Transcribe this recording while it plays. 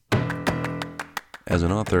As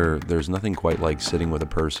an author, there's nothing quite like sitting with a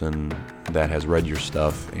person that has read your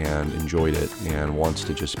stuff and enjoyed it and wants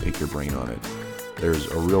to just pick your brain on it. There's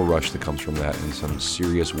a real rush that comes from that, and some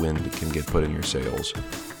serious wind can get put in your sails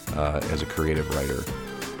as a creative writer.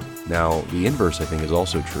 Now, the inverse, I think, is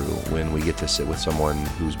also true when we get to sit with someone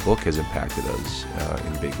whose book has impacted us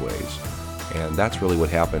in big ways. And that's really what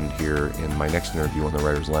happened here in my next interview on The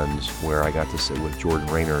Writer's Lens, where I got to sit with Jordan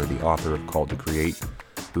Raynor, the author of Called to Create,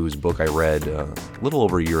 whose book I read a little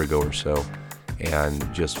over a year ago or so,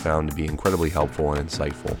 and just found to be incredibly helpful and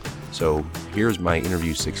insightful. So here's my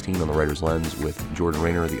interview 16 on The Writer's Lens with Jordan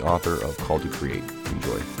Raynor, the author of Called to Create.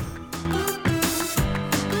 Enjoy.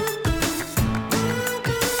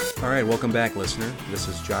 All right, welcome back, listener. This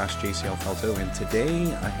is Josh J.C. Alfelto, and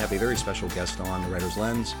today I have a very special guest on The Writer's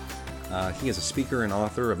Lens. He is a speaker and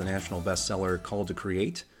author of the national bestseller Called to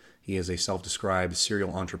Create. He is a self-described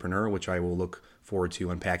serial entrepreneur, which I will look forward to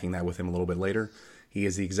unpacking that with him a little bit later. He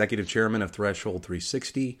is the executive chairman of Threshold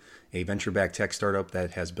 360, a venture-backed tech startup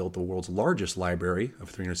that has built the world's largest library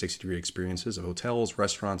of 360-degree experiences of hotels,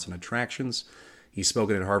 restaurants, and attractions. He's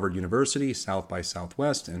spoken at Harvard University, South by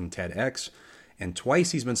Southwest, and TEDx. And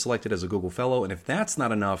twice he's been selected as a Google Fellow. And if that's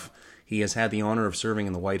not enough, he has had the honor of serving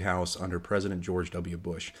in the White House under President George W.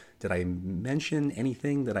 Bush. Did I mention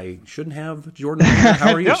anything that I shouldn't have, Jordan?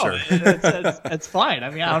 How are you, no, sir? It's fine. I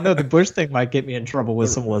mean, I don't know. The Bush thing might get me in trouble with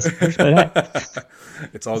some listeners, but hey,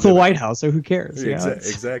 it's all it's good. The White House, so who cares?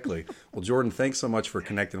 Exactly. Well, Jordan, thanks so much for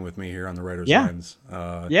connecting with me here on The Writer's Lens.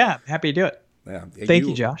 Yeah, I'm happy to do it. Yeah. Thank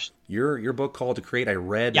you, Josh. Your book, Called to Create, I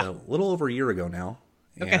read a little over a year ago now.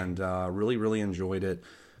 Okay. And really, really enjoyed it.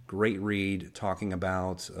 Great read, talking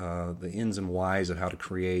about the ins and whys of how to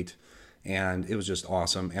create, and it was just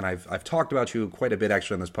awesome. And I've talked about you quite a bit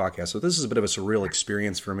actually on this podcast, so this is a bit of a surreal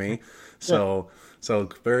experience for me. So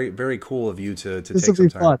very, very cool of you to take some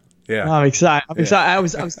time. Fun. Yeah, I'm excited. I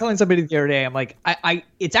was telling somebody the other day. I'm like, I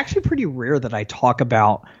it's actually pretty rare that I talk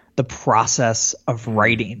about the process of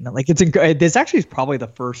writing. Like this actually is probably the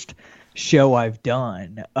first show I've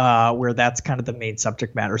done where that's kind of the main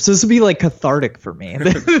subject matter. So this will be like cathartic for me.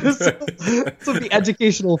 This will be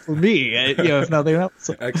educational for me, if nothing else.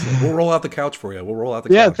 So. Excellent. We'll roll out the couch for you.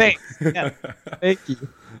 Couch. Thanks. Yeah, thank you.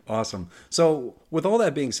 Awesome. So with all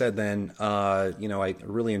that being said, then, I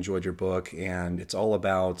really enjoyed your book, and it's all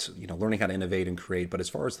about, learning how to innovate and create, but as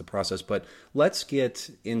far as the process, but let's get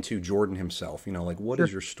into Jordan himself. What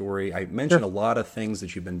is your story? I mentioned a lot of things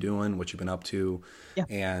that you've been doing, what you've been up to,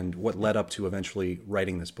 and what led up to eventually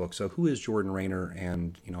writing this book. So who is Jordan Raynor,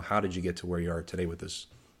 and, how did you get to where you are today with this?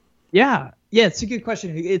 Yeah, it's a good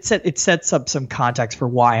question. It sets up some context for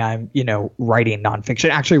why I'm, writing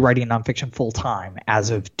nonfiction full time as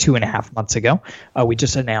of 2.5 months ago. We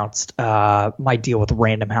just announced my deal with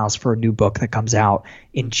Random House for a new book that comes out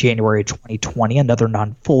in January 2020, another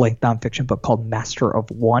full-length nonfiction book called Master of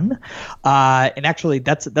One. And actually,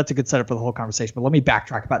 that's a good setup for the whole conversation. But let me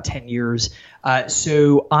backtrack about 10 years.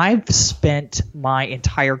 So I've spent my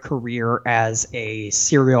entire career as a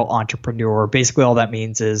serial entrepreneur. Basically, all that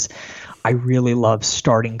means is I really love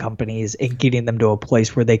starting companies and getting them to a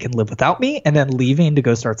place where they can live without me and then leaving to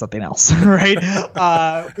go start something else, right?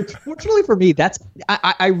 Which fortunately for me,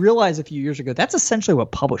 I realized a few years ago, that's essentially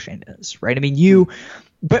what publishing is, right? I mean,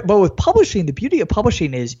 but with publishing, the beauty of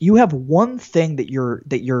publishing is you have one thing that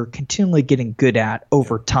you're continually getting good at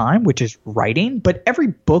over time, which is writing, but every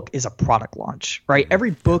book is a product launch, right?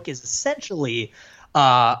 Every book is essentially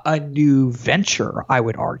a new venture, I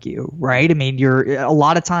would argue, right? I mean, a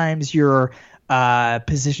lot of times you're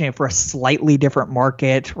positioning it for a slightly different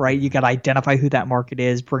market, right? You got to identify who that market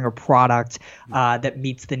is, bring a product that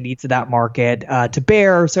meets the needs of that market to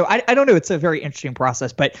bear. So I don't know. It's a very interesting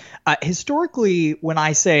process. But historically, when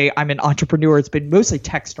I say I'm an entrepreneur, it's been mostly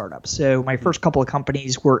tech startups. So my first couple of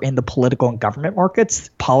companies were in the political and government markets.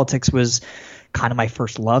 Politics was kind of my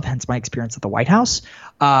first love, hence my experience at the White House.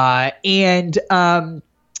 So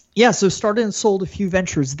started and sold a few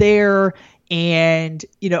ventures there. And,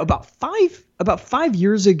 about 5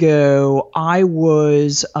 years ago, I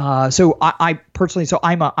was I personally,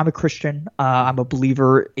 I'm a Christian. I'm a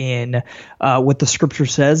believer in what the scripture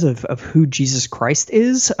says of who Jesus Christ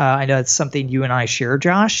is. I know it's something you and I share,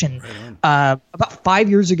 Josh. And about 5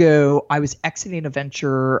 years ago, I was exiting a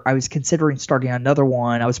venture. I was considering starting another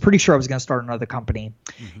one. I was pretty sure I was going to start another company.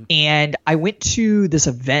 Mm-hmm. And I went to this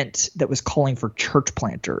event that was calling for church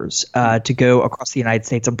planters to go across the United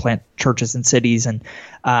States and plant churches and cities. And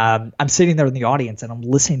I'm sitting there in the audience and I'm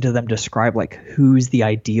listening to them describe like who's the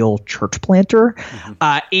ideal church planter.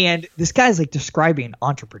 And this guy's like describing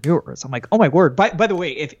entrepreneurs. I'm like, oh my word. By the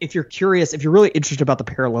way, if you're curious, if you're really interested about the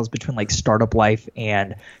parallels between like startup life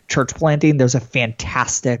and church planting, there's a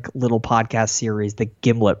fantastic little podcast series that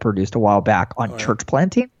Gimlet produced a while back on church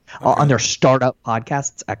planting. On their startup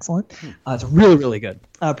podcast. It's excellent. It's really, really good.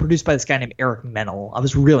 Produced by this guy named Eric Mennel. I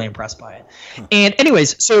was really impressed by it. And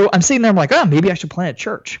anyways, so I'm sitting there, I'm like, oh, maybe I should plant a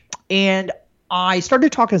church. And I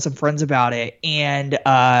started talking to some friends about it, and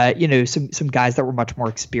some guys that were much more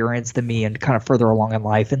experienced than me and kind of further along in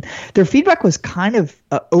life, and their feedback was kind of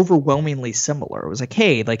overwhelmingly similar. It was like,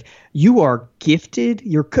 hey, like you are gifted,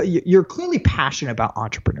 you're clearly passionate about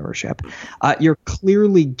entrepreneurship, you're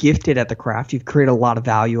clearly gifted at the craft, you've created a lot of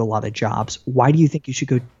value, a lot of jobs. Why do you think you should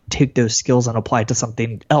go take those skills and apply it to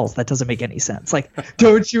something else? That doesn't make any sense. Like,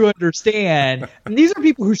 don't you understand? And these are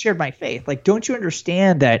people who shared my faith. Like, don't you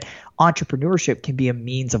understand that entrepreneurship can be a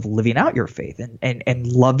means of living out your faith and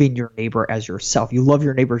loving your neighbor as yourself? You love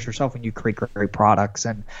your neighbor as yourself when you create great products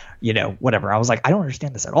and, whatever. I was like, I don't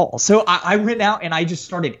understand this at all. So I went out and I just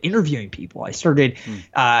started interviewing people. I started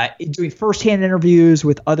doing firsthand interviews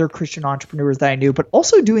with other Christian entrepreneurs that I knew, but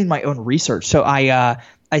also doing my own research. So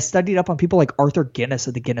I studied up on people like Arthur Guinness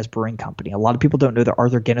of the Guinness Brewing Company. A lot of people don't know that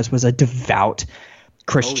Arthur Guinness was a devout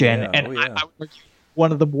Christian, I would argue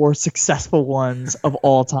one of the more successful ones of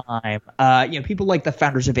all time. People like the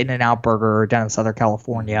founders of In-N-Out Burger down in Southern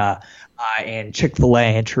California, and Chick-fil-A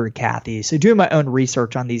and True Cathy. So doing my own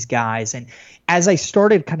research on these guys, and as I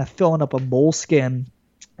started kind of filling up a moleskin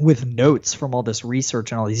with notes from all this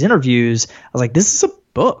research and all these interviews, I was like, this is a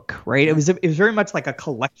book, right? It was very much like a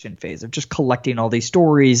collection phase of just collecting all these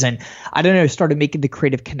stories, and I don't know, started making the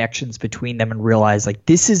creative connections between them and realized like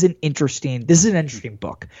this is an interesting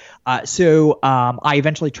book. So I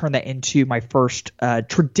eventually turned that into my first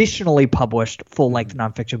traditionally published full-length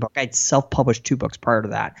nonfiction book. I'd self-published 2 books prior to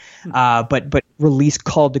that, but released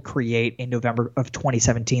Called to Create in November of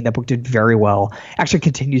 2017. That book did very well. Actually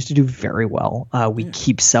continues to do very well. We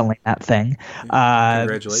keep selling that thing.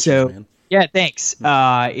 Congratulations, man. Yeah, thanks.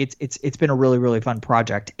 It's been a really, really fun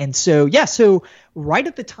project. And so right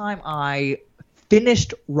at the time I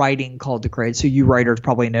finished writing Called to Create, so you writers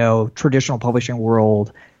probably know traditional publishing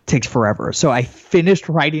world takes forever. So I finished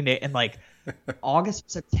writing it in like August,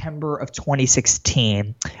 September of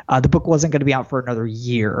 2016. The book wasn't going to be out for another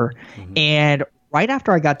year. And right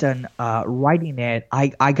after I got done writing it,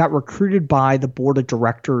 I got recruited by the board of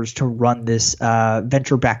directors to run this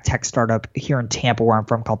venture-backed tech startup here in Tampa, where I'm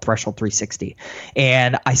from, called Threshold 360.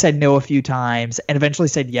 And I said no a few times and eventually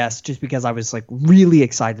said yes, just because I was like really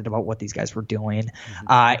excited about what these guys were doing.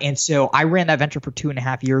 And so I ran that venture for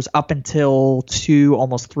 2.5 years up until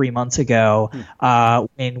almost 3 months ago,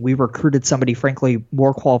 when we recruited somebody, frankly,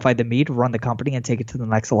 more qualified than me to run the company and take it to the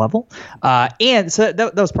next level. And so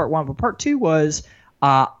that was part one. But part two was,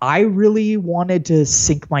 I really wanted to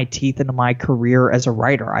sink my teeth into my career as a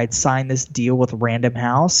writer. I'd signed this deal with Random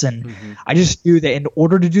House, and I just knew that in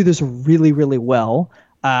order to do this really, really well,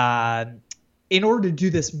 in order to do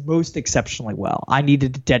this most exceptionally well, I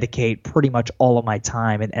needed to dedicate pretty much all of my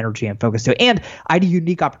time and energy and focus to it. And I had a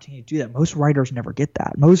unique opportunity to do that. Most writers never get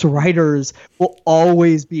that. Most writers will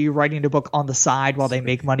always be writing a book on the side while they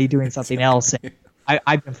make money doing something else. And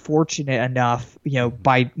I've been fortunate enough,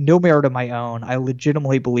 by no merit of my own, I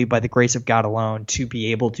legitimately believe by the grace of God alone, to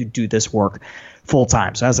be able to do this work full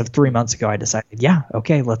time. So as of 3 months ago, I decided,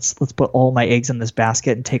 let's put all my eggs in this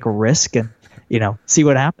basket and take a risk and, see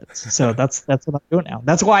what happens. So that's what I'm doing now.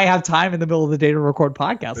 That's why I have time in the middle of the day to record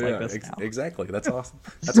podcasts like this now. Exactly. That's awesome.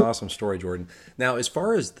 That's an awesome story, Jordan. Now, as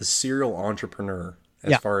far as the serial entrepreneur,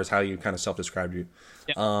 as far as how you kind of self-described you,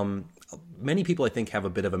 many people, I think, have a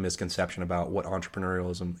bit of a misconception about what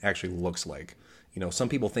entrepreneurialism actually looks like. Some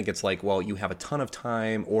people think it's like, well, you have a ton of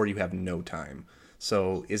time or you have no time.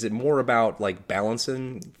 So is it more about like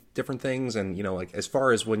balancing different things? And, like as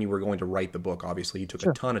far as when you were going to write the book, obviously you took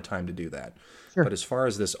a ton of time to do that. But as far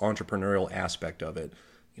as this entrepreneurial aspect of it,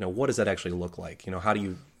 what does that actually look like? How do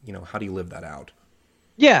you live that out?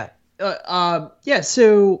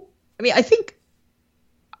 So, I mean, I think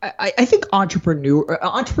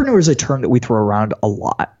entrepreneur is a term that we throw around a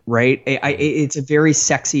lot, right? It's a very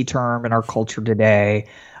sexy term in our culture today.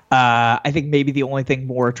 I think maybe the only thing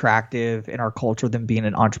more attractive in our culture than being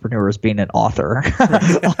an entrepreneur is being an author.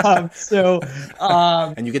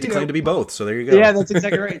 And you get to claim to be both. So there you go. Yeah, that's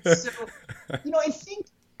exactly right. So,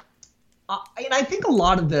 I think a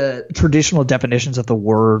lot of the traditional definitions of the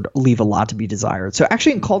word leave a lot to be desired. So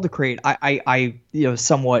actually in Call to Create, I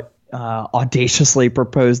somewhat audaciously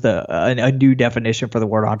proposed a new definition for the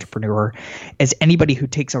word entrepreneur as anybody who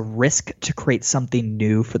takes a risk to create something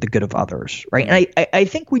new for the good of others, right? And I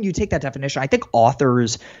think when you take that definition, I think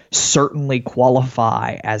authors certainly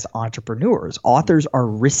qualify as entrepreneurs. Authors are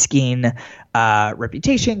risking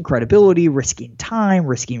reputation, credibility, risking time,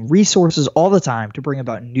 risking resources all the time to bring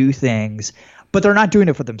about new things. But they're not doing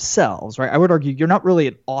it for themselves, right? I would argue you're not really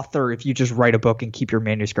an author if you just write a book and keep your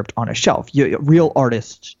manuscript on a shelf. Real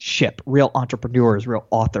artists ship, real entrepreneurs, real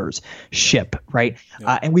authors ship, right?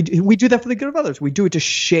 Yeah. And we do that for the good of others. We do it to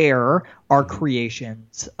share our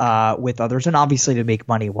creations with others, and obviously to make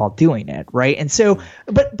money while doing it, right? And so,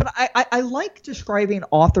 but I like describing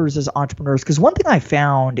authors as entrepreneurs because one thing I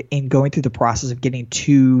found in going through the process of getting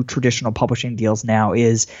 2 traditional publishing deals now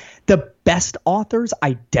is the best authors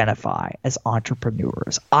identify as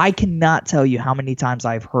entrepreneurs. I cannot tell you how many times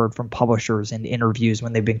I've heard from publishers in interviews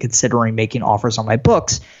when they've been considering making offers on my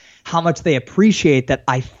books, how much they appreciate that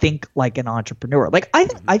I think like an entrepreneur. Like I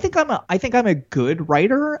think I'm a good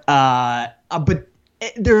writer, but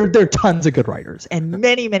there are tons of good writers and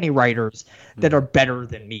many writers that are better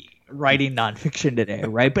than me writing nonfiction today,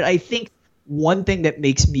 right? But I think one thing that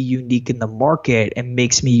makes me unique in the market and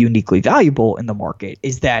makes me uniquely valuable in the market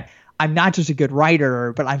is that I'm not just a good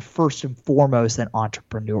writer, but I'm first and foremost an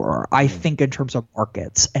entrepreneur. I think in terms of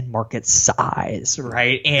markets and market size,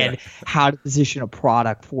 right? And how to position a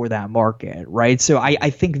product for that market, right? So I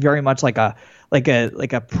think very much like a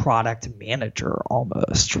product manager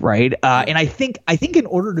almost, right? And I think in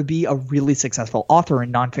order to be a really successful author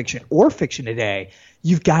in nonfiction or fiction today,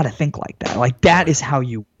 you've got to think like that. Like that is how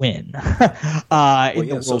you win.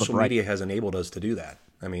 Social media has enabled us to do that.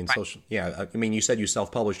 I mean, you said you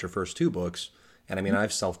self-published your first 2 books, and I mean,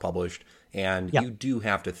 I've self-published, and you do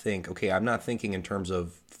have to think, okay, I'm not thinking in terms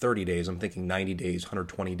of 30 days, I'm thinking 90 days,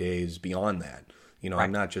 120 days beyond that.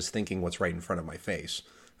 I'm not just thinking what's right in front of my face.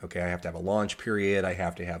 Okay, I have to have a launch period, I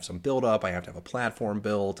have to have some build-up, I have to have a platform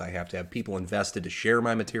built, I have to have people invested to share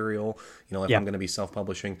my material. If I'm going to be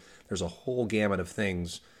self-publishing, there's a whole gamut of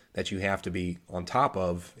things that you have to be on top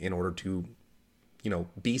of in order to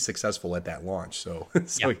be successful at that launch. So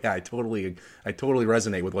I totally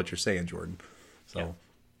resonate with what you're saying, Jordan. So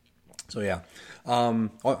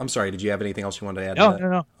I'm sorry. Did you have anything else you wanted to add?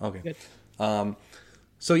 No. Okay. Good.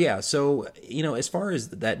 So as far as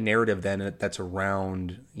that narrative then that's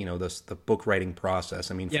around, the book writing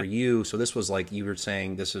process, I mean, for you, so this was like you were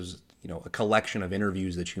saying, this is, a collection of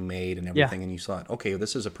interviews that you made and everything. And you thought, okay,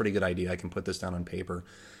 this is a pretty good idea. I can put this down on paper.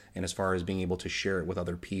 And as far as being able to share it with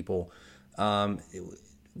other people,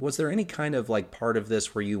 was there any kind of like part of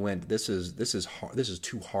this where you went, this is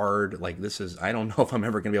too hard, like I don't know if I'm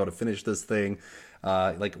ever gonna be able to finish this thing,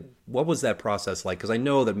 like what was that process like? Because I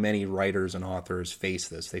know that many writers and authors face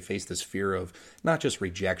this fear of not just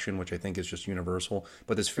rejection, which I think is just universal,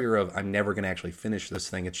 but this fear of I'm never gonna actually finish this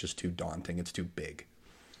thing, it's just too daunting, it's too big.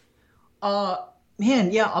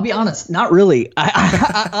 Man, yeah, I'll be honest, not really.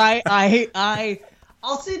 I'll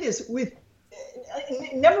say this with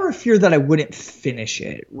never a fear that I wouldn't finish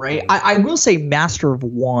it, right? I will say Master of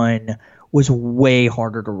One was way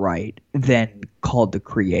harder to write than Called to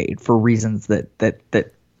Create for reasons that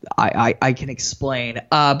I can explain.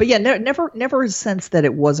 But yeah, never a sense that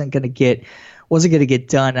it wasn't gonna get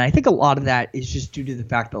done. And I think a lot of that is just due to the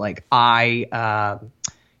fact that like prior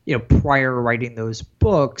to writing those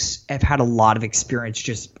books, I've had a lot of experience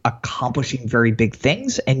just accomplishing very big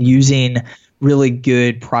things and using really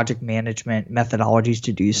good project management methodologies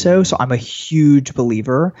to do so. So I'm a huge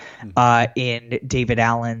believer in David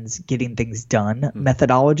Allen's getting things done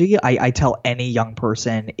methodology. I tell any young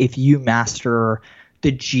person, if you master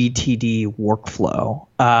the GTD workflow,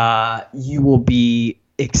 you will be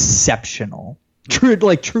exceptional.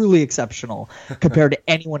 Truly exceptional compared to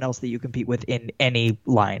anyone else that you compete with in any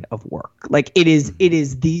line of work. Like it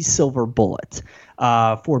is the silver bullet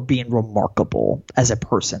for being remarkable as a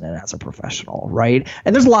person and as a professional, right?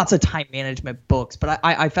 And there's lots of time management books, but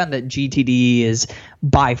I found that GTD is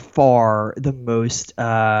by far the most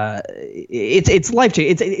it's life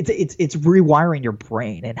changing. It's rewiring your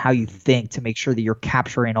brain and how you think to make sure that you're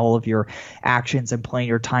capturing all of your actions and playing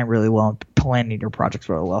your time really well and planning your projects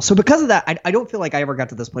really well. So because of that, I don't feel like I ever got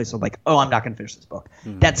to this place of like, oh, I'm not going to finish this book.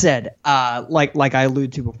 That said, like I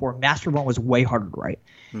alluded to before, Master One was way harder to write.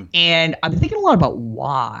 And I'm thinking a lot about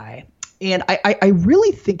why. And I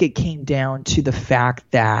really think it came down to the fact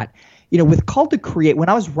that with Called to Create, when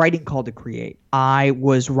I was writing Called to Create, I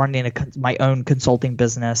was running my own consulting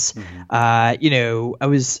business. I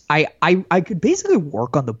could basically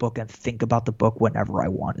work on the book and think about the book whenever I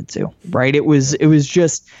wanted to, right? It was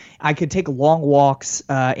just, I could take long walks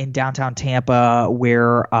in downtown Tampa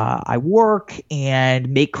where I work and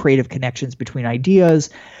make creative connections between ideas.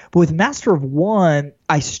 But with Master of One,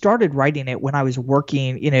 I started writing it when I was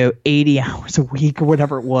working, 80 hours a week or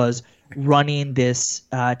whatever it was, running this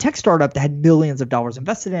tech startup that had millions of dollars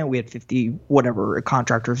invested in it. We had 50 whatever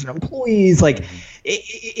contractors and employees. Like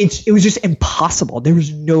it was just impossible. There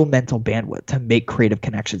was no mental bandwidth to make creative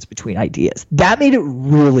connections between ideas. That made it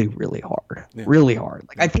really, really hard. Really hard.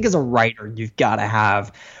 Like I think as a writer, you've got to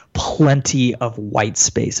have plenty of white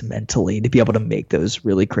space mentally to be able to make those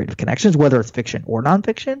really creative connections, whether it's fiction or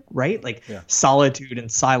nonfiction, right? Like solitude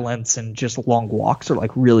and silence and just long walks are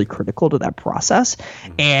like really critical to that process.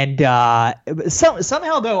 And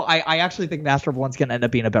somehow though, I actually think Master of One's going to end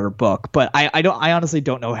up being a better book, but I honestly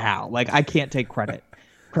don't know how. Like I can't take credit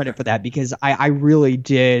for that because I really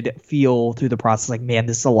did feel through the process like, man,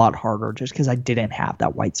 this is a lot harder just because I didn't have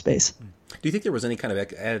that white space. Do you think there was any kind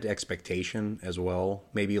of added expectation as well?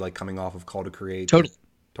 Maybe like coming off of Call to Create?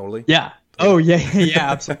 Totally? Yeah. Oh, yeah,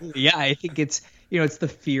 absolutely. Yeah, I think it's, it's the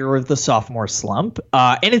fear of the sophomore slump.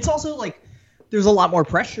 And it's also like there's a lot more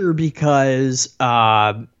pressure because,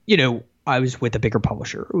 I was with a bigger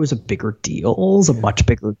publisher. It was a bigger deal. It was a much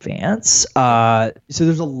bigger advance. So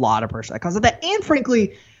there's a lot of pressure that comes with that. And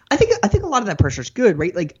frankly, I think a lot of that pressure is good,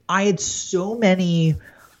 right? Like I had so many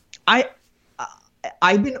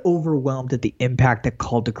I've been overwhelmed at the impact that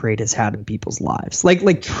Called to Create has had in people's lives.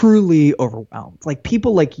 Like truly overwhelmed. Like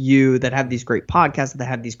people like you that have these great podcasts, that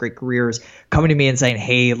have these great careers, coming to me and saying,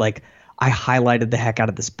 "Hey, like I highlighted the heck out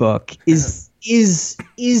of this book," is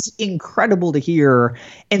incredible to hear.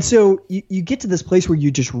 And so you get to this place where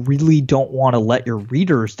you just really don't want to let your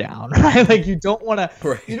readers down, right? Like you don't want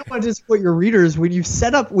to disappoint your readers when you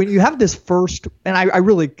have this first, and I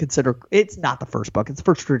really consider it's not the first book, it's the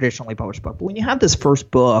first traditionally published book, but when you have this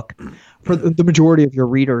first book for the majority of your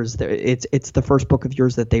readers, it's the first book of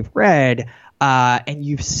yours that they've read, and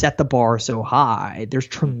you've set the bar so high, there's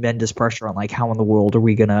tremendous pressure on like, how in the world are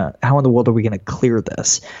we gonna clear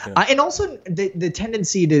this? And also the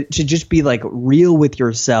tendency to just be like real with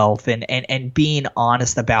yourself and being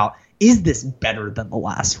honest about, is this better than the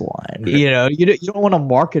last one? You don't want to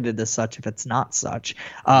market it as such if it's not such.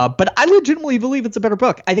 But I legitimately believe it's a better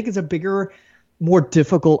book. I think it's a bigger, more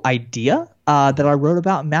difficult idea that I wrote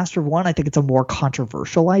about in Master of One. I think it's a more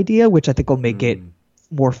controversial idea, which I think will make it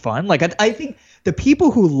more fun. Like I think the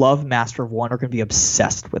people who love Master of One are going to be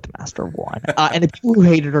obsessed with Master of One, and the people who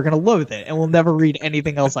hate it are going to loathe it and will never read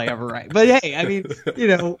anything else I ever write. But hey, I mean,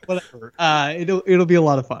 whatever. It'll be a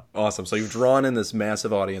lot of fun. Awesome. So you've drawn in this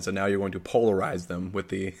massive audience, and now you're going to polarize them with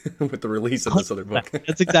the release of this other book.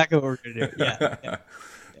 That's exactly what we're going to do. Yeah.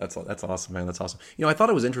 That's awesome, man. That's awesome. I thought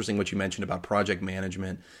it was interesting what you mentioned about project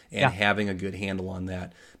management and having a good handle on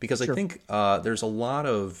that, because I think there's a lot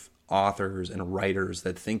of authors and writers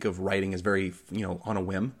that think of writing as very, on a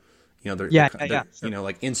whim.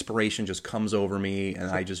 Like inspiration just comes over me and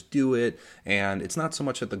I just do it. And it's not so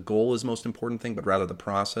much that the goal is the most important thing, but rather the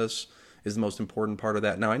process is the most important part of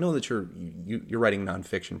that. Now, I know that you're writing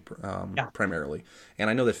nonfiction primarily, and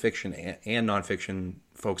I know that fiction and nonfiction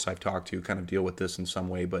folks I've talked to kind of deal with this in some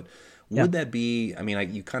way. But would that be? I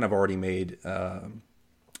mean, you kind of already made an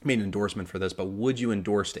endorsement for this, but would you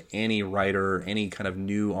endorse to any writer, any kind of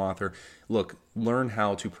new author, look, learn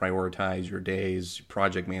how to prioritize your days,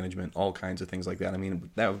 project management, all kinds of things like that? I mean,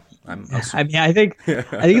 I think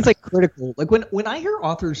it's like critical. Like when I hear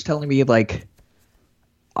authors telling me like,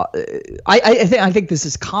 I think this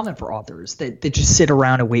is common for authors that just sit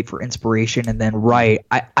around and wait for inspiration and then write.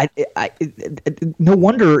 No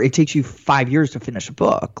wonder it takes you 5 years to finish a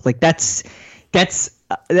book. Like that's. I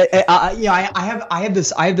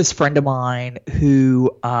have this friend of mine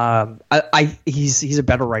who he's a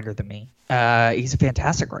better writer than me. He's a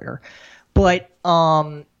fantastic writer, but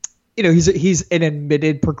he's an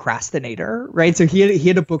admitted procrastinator, right? So he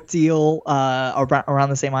had a book deal around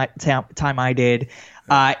the same time I did.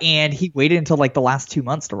 And he waited until like the last 2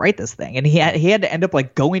 months to write this thing, and he had to end up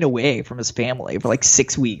like going away from his family for like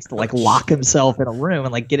 6 weeks to like lock himself in a room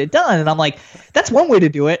and like get it done. And I'm like, that's one way to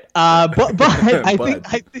do it. But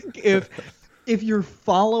I think you're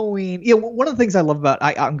following, one of the things I love about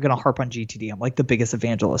I'm going to harp on GTD. I'm like the biggest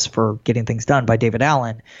evangelist for Getting Things Done by David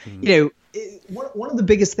Allen. One of the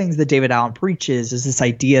biggest things that David Allen preaches is this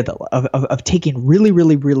idea that of taking really,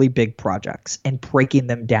 really, really big projects and breaking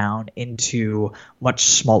them down into much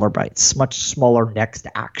smaller bites, much smaller next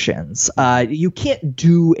actions. You can't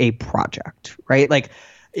do a project, right? Like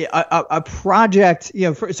a project,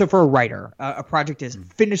 so for a writer, a project is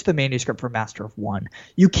finish the manuscript for Master of One.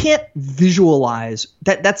 You can't visualize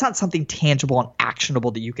that. That's not something tangible and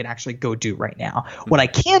actionable that you can actually go do right now. What I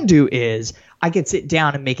can do is I can sit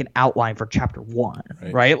down and make an outline for chapter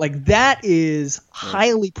 1, right? Like that is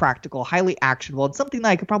highly practical, highly actionable. It's something that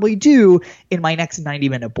I could probably do in my next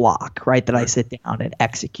 90-minute block, right? That I sit down and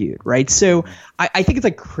execute, right? So I think it's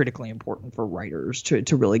like critically important for writers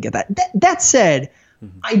to really get that. That said,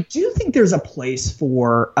 I do think there's a place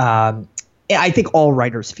for I think all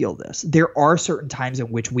writers feel this. There are certain times in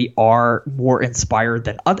which we are more inspired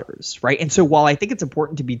than others, right? And so while I think it's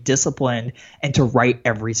important to be disciplined and to write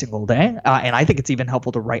every single day, and I think it's even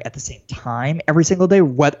helpful to write at the same time every single day,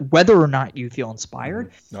 whether or not you feel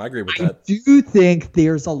inspired. No, I agree with that. I do think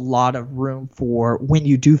there's a lot of room for when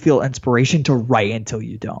you do feel inspiration to write until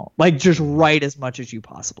you don't. Like just write as much as you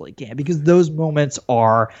possibly can, because those moments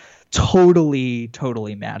are totally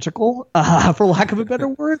magical, for lack of a better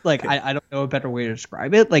word. Like I don't know a better way to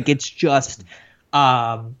describe it. Like it's just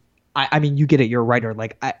I mean, you get it, you're a writer.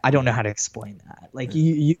 Like I don't know how to explain that. Like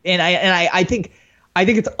I think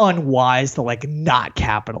it's unwise to like not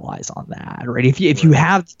capitalize on that, right? If you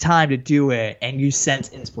have the time to do it and you sense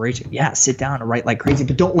inspiration, sit down and write like crazy,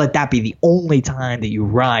 but don't let that be the only time that you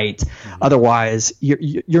write. Otherwise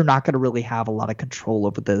you're not going to really have a lot of control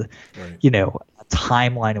over the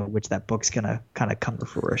timeline in which that book's going to kind of come to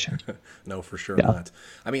fruition. No, for sure not.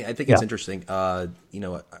 I mean, I think it's interesting. I'm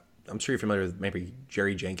sure you're familiar with maybe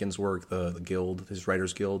Jerry Jenkins' work, the Guild, his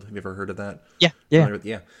Writers Guild. Have you ever heard of that? Yeah.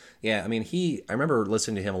 I mean, I remember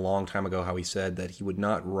listening to him a long time ago, how he said that he would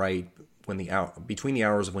not write between the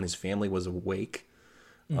hours of when his family was awake.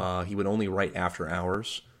 He would only write after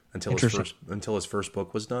hours until his first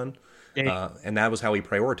book was done. And that was how he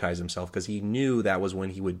prioritized himself, because he knew that was when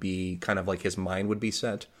he would be kind of like his mind would be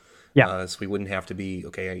set. So he wouldn't have to be,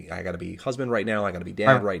 okay, I got to be husband right now, I got to be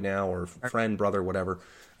dad right now, or friend, brother, whatever.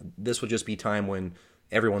 This would just be time when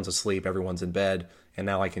everyone's asleep, everyone's in bed, and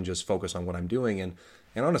now I can just focus on what I'm doing. And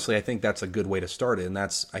honestly, I think that's a good way to start it. And I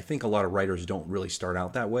think a lot of writers don't really start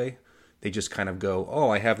out that way. They just kind of go,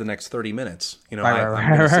 I have the next 30 minutes. I'm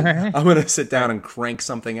going to sit down and crank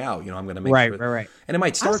something out. I'm going to make sure. And it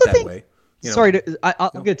might start that way. I'm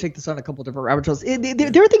going to take this on a couple different rabbit trails. The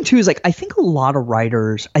other thing too is like, I think a lot of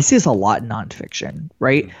writers, I see this a lot in nonfiction,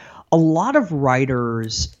 right? A lot of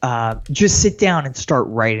writers just sit down and start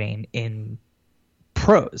writing in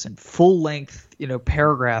prose and full length,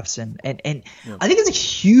 paragraphs, and I think it's a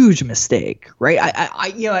huge mistake, right?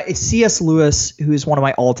 I C.S. Lewis, who is one of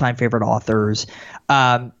my all-time favorite authors,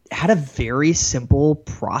 had a very simple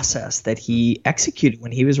process that he executed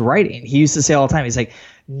when he was writing. He used to say all the time, he's like,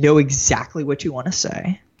 know exactly what you want to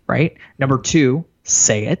say, right? Number 2,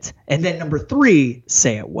 say it, and then number 3,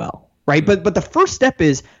 say it well. Right. But the first step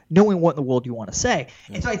is knowing what in the world you want to say.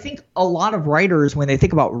 And so I think a lot of writers, when they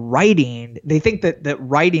think about writing, they think that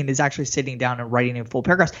writing is actually sitting down and writing in full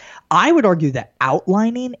paragraphs. I would argue that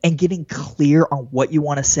outlining and getting clear on what you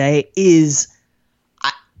want to say is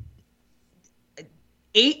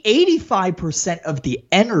 85% of the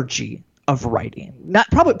energy of writing.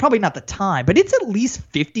 Probably not the time, but it's at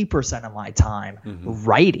least 50% of my time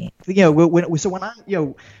writing.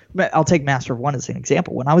 I'll take Master of One as an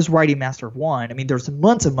example. When I was writing Master of One, I mean, there's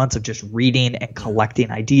months and months of just reading and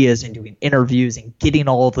collecting ideas and doing interviews and getting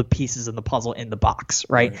all the pieces of the puzzle in the box,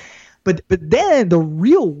 right? But then the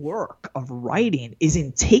real work of writing is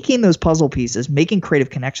in taking those puzzle pieces, making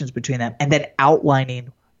creative connections between them, and then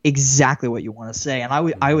outlining exactly what you want to say. And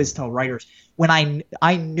I always tell writers, when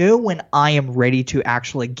I know when I am ready to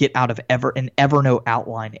actually get out of an Evernote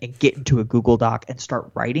outline and get into a Google Doc and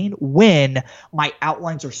start writing, when my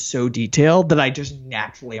outlines are so detailed that I just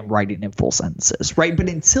naturally am writing in full sentences, right? But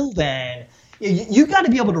until then, you got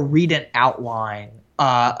to be able to read an outline.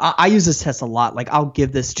 I use this test a lot. Like I'll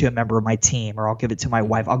give this to a member of my team, or I'll give it to my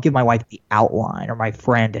wife. I'll give my wife the outline, or my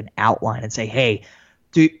friend an outline, and say, hey,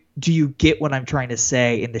 do you get what I'm trying to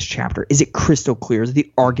say in this chapter? Is it crystal clear? Is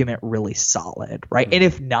the argument really solid, right? And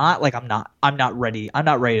if not, like I'm not ready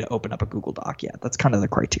to open up a Google Doc yet. That's kind of the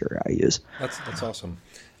criteria I use. That's awesome.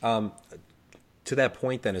 To that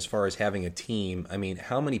point then, as far as having a team, I mean,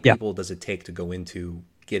 how many people does it take to go into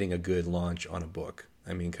getting a good launch on a book?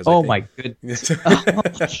 I mean, because oh my goodness, oh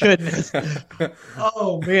my goodness,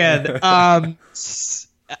 oh man,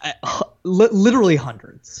 literally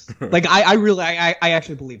hundreds. Like I really, I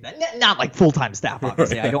actually believe that. Not like full-time staff,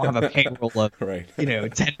 obviously. I don't have a payroll of right.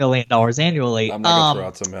 $10 million annually. I'm not gonna throw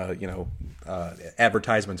out some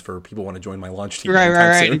advertisements for people who want to join my launch team.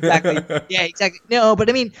 Right, exactly. Yeah, exactly. No, but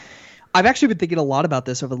I mean, I've actually been thinking a lot about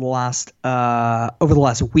this over the last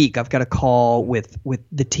week. I've got a call with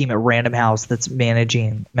the team at Random House that's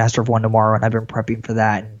managing Master of One tomorrow, and I've been prepping for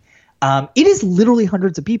that. And it is literally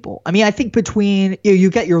hundreds of people. I mean, I think between you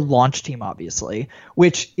get your launch team, obviously,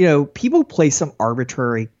 which people place some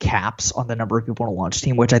arbitrary caps on the number of people on a launch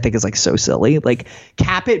team, which I think is like so silly. Like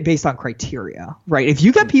cap it based on criteria, right? If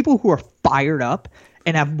you got people who are fired up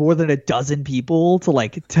and have more than a dozen people to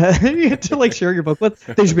share your book with,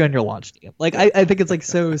 they should be on your launch team. Like I think it's like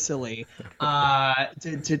so silly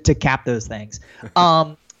to cap those things.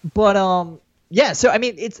 Yeah, so I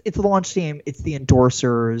mean it's the launch team, it's the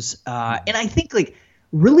endorsers, and I think like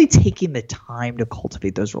really taking the time to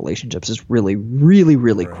cultivate those relationships is really, really,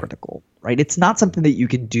 really critical, right? It's not something that you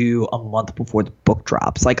can do a month before the book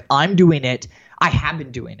drops. Like I'm doing it. I have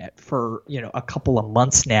been doing it for, a couple of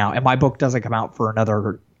months now, and my book doesn't come out for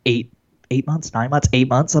another 8 months, 9 months, 8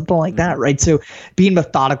 months, something like that, right? So being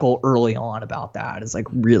methodical early on about that is like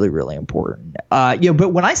really, really important.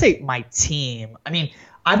 But when I say my team, I mean,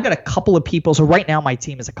 I've got a couple of people. So right now my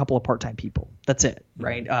team is a couple of part-time people. That's it,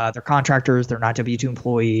 right? They're contractors. They're not W-2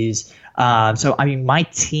 employees. So, I mean, my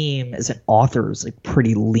team as an author is like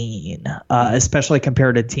pretty lean, especially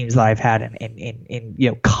compared to teams that I've had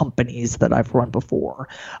in companies that I've run before.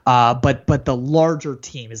 But the larger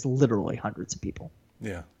team is literally hundreds of people.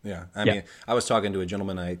 Yeah. I mean, I was talking to a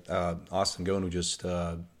gentleman, Austin Goen, who just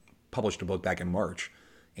published a book back in March,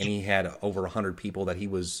 and he had over 100 people that he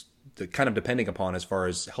was kind of depending upon as far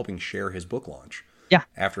as helping share his book launch. Yeah.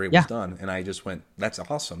 After it was done, and I just went, "That's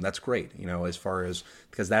awesome. That's great." As far as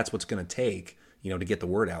because that's what's going to take, to get the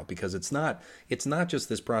word out, because it's not just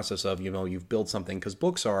this process of you've built something, because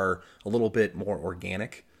books are a little bit more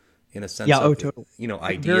organic in a sense of totally.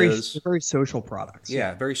 Ideas. Very social products.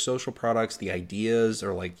 Yeah, very social products. The ideas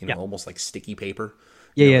are like almost like sticky paper.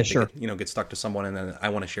 Sure. Get stuck to someone, and then I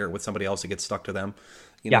want to share it with somebody else. It gets stuck to them.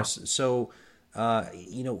 So.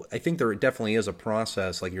 I think there definitely is a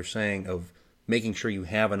process, like you're saying, of making sure you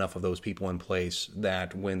have enough of those people in place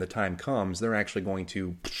that when the time comes, they're actually going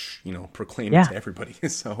to, proclaim it to everybody.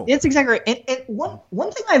 So it's exactly right. And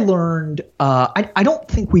one thing I learned, I don't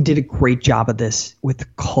think we did a great job of this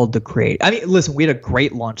with Called to Create. I mean, listen, we had a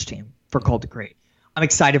great launch team for Called to Create. I'm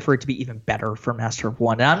excited for it to be even better for Master of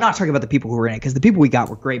One. And I'm not talking about the people who were in it, because the people we got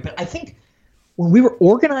were great. But I think when we were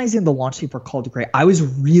organizing the launch team for Call to Create, I was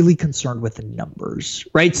really concerned with the numbers,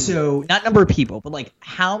 right? So not number of people, but like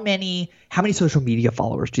how many social media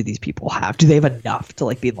followers do these people have? Do they have enough to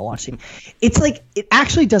like be in the launch team? It's like, it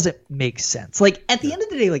actually doesn't make sense. Like at the end of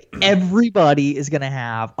the day, like everybody is going to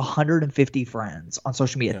have 150 friends on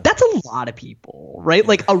social media. Yeah. That's a lot of people, right?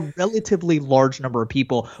 Like a relatively large number of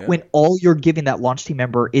people when all you're giving that launch team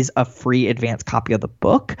member is a free advanced copy of the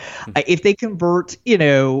book. If they convert,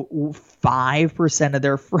 5% of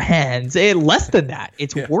their friends, less than that,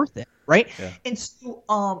 it's worth it, right? Yeah. And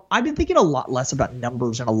so I've been thinking a lot less about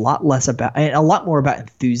numbers and a lot more about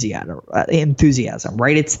enthusiasm,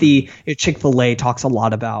 right? It's the Chick-fil-A talks a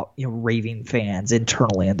lot about raving fans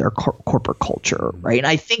internally in their corporate culture, right? And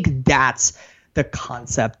I think that's the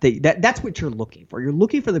concept that's what you're looking for. You're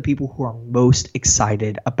looking for the people who are most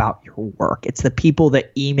excited about your work. It's the people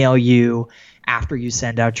that email you after you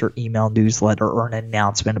send out your email newsletter or an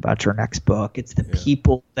announcement about your next book. It's the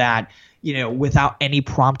people that, without any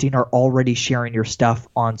prompting are already sharing your stuff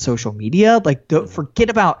on social media. Like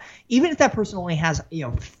forget about, even if that person only has,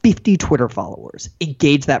 50 Twitter followers,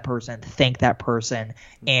 engage that person, thank that person,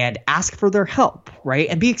 and ask for their help, right?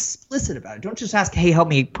 And be explicit about it. Don't just ask, hey, help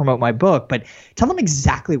me promote my book, but tell them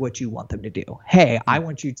exactly what you want them to do. Hey, I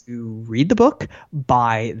want you to read the book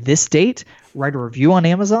by this date, write a review on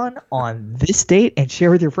Amazon on this date, and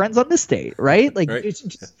share with your friends on this date, right? Like it's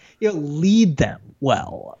just, lead them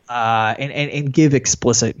well, and give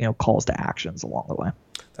explicit, calls to actions along the way.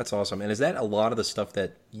 That's awesome. And is that a lot of the stuff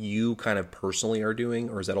that you kind of personally are doing,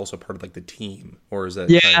 or is that also part of like the team, or is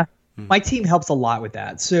that? My team helps a lot with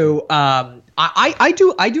that. So I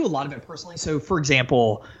do a lot of it personally. So for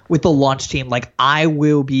example, with the launch team, like I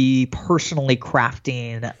will be personally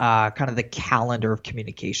crafting kind of the calendar of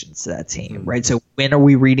communications to that team, right? So when are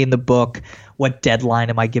we reading the book? What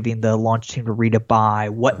deadline am I giving the launch team to read it by?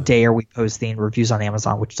 What day are we posting reviews on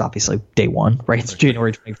Amazon, which is obviously day one, right? It's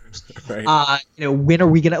January 21st. Right. When are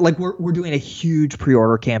we gonna we're doing a huge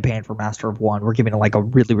pre-order campaign for Master of One. We're giving like a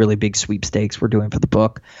really, really big sweepstakes we're doing for the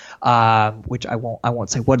book, which I won't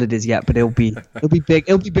say what it is yet, but it'll be big.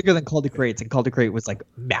 It'll be bigger than Call to Create, and Call to Create was like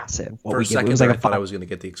massive. For a second, I thought I was going to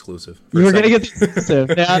get the exclusive. You were going to get the exclusive.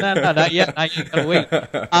 No, not yet. Gotta wait.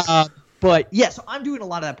 But yeah, so I'm doing a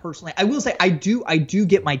lot of that personally. I will say I do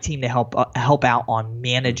get my team to help out on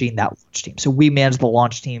managing that launch team. So we manage the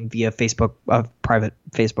launch team via Facebook, private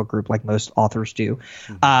Facebook group, like most authors do.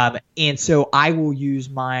 And so I will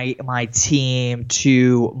use my team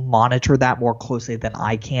to monitor that more closely than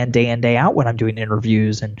I can day in, day out when I'm doing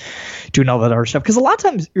interviews and doing all that other stuff. Because a lot of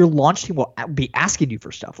times your launch team will be asking you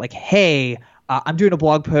for stuff like, hey, I'm doing a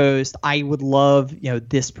blog post. I would love,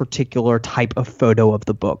 this particular type of photo of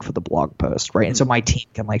the book for the blog post, right? And so my team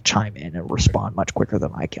can like chime in and respond much quicker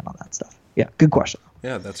than I can on that stuff. Yeah, good question.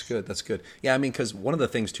 Yeah, that's good. That's good. Yeah, I mean, because one of the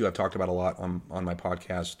things too I've talked about a lot on my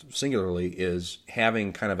podcast singularly is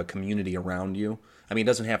having kind of a community around you. I mean, it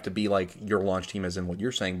doesn't have to be like your launch team as in what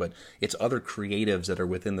you're saying, but it's other creatives that are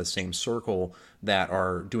within the same circle that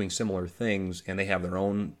are doing similar things, and they have their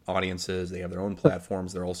own audiences, they have their own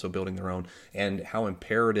platforms, they're also building their own, and how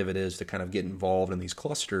imperative it is to kind of get involved in these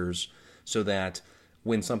clusters so that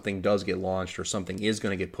when something does get launched or something is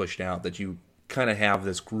going to get pushed out, that you kind of have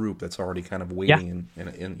this group that's already kind of waiting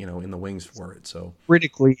in the wings for it. So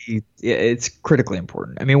it's critically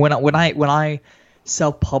important. I mean, when I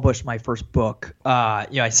self-published my first book,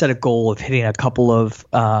 I set a goal of hitting a couple of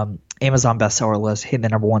Amazon bestseller lists, hitting the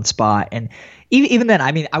 #1 spot, and even then,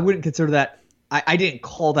 I mean, I wouldn't consider that. I didn't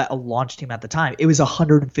call that a launch team at the time. It was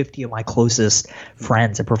 150 of my closest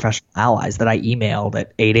friends and professional allies that I emailed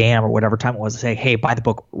at 8 a.m. or whatever time it was to say, hey, buy the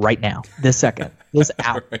book right now, this second, this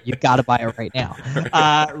hour. You got to buy it right now.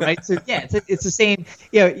 Right? So, yeah, it's the same.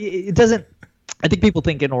 It doesn't – I think people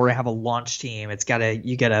think in order to have a launch team,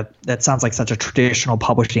 that sounds like such a traditional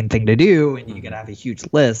publishing thing to do, and you got to have a huge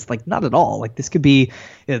list. Like, not at all. Like, this could be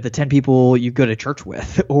the 10 people you go to church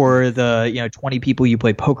with, or the 20 people you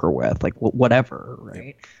play poker with, like whatever,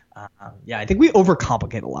 right? Yeah, I think we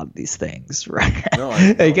overcomplicate a lot of these things, right? No,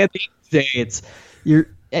 like at the end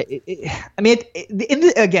of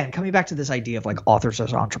the day, again, coming back to this idea of like authors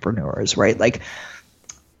as entrepreneurs, right? Like,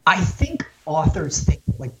 I think authors think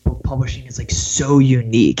like book publishing is like so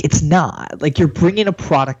unique. It's not. Like, you're bringing a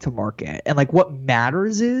product to market, and like what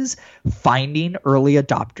matters is finding early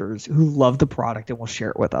adopters who love the product and will share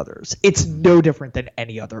it with others. It's no different than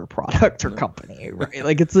any other product or company, right?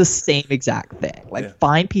 Like, it's the same exact thing. Like,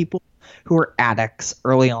 find people who are addicts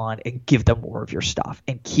early on and give them more of your stuff,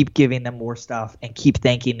 and keep giving them more stuff, and keep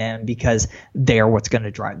thanking them, because they're what's going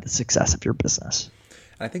to drive the success of your business.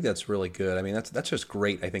 I think that's really good. I mean, that's just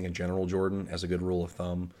great, I think, in general, Jordan, as a good rule of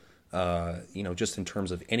thumb, just in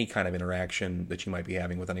terms of any kind of interaction that you might be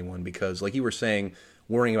having with anyone. Because like you were saying,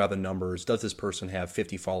 worrying about the numbers, does this person have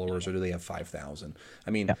 50 followers or do they have 5,000?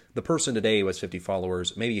 I mean, the person today who has 50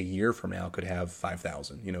 followers, maybe a year from now could have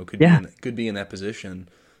 5,000, could be in that position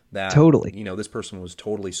that, totally. This person was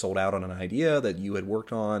totally sold out on an idea that you had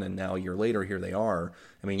worked on, and now a year later, here they are.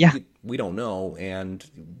 I mean, we don't know. And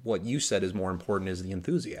what you said is more important is the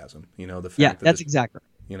enthusiasm, the fact that that's exactly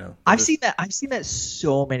right. I've seen that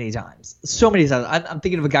so many times. I'm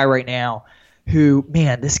thinking of a guy right now who,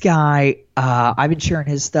 man, this guy, I've been sharing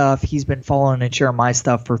his stuff. He's been following and sharing my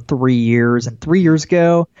stuff for 3 years. And 3 years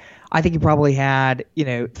ago, I think he probably had,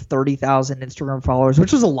 30,000 Instagram followers,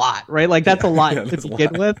 which was a lot, right? Like, that's a lot to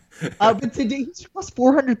begin with. But today he's lost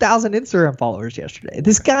 400,000 Instagram followers yesterday.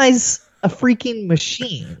 This guy's a freaking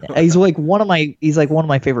machine. He's like one of my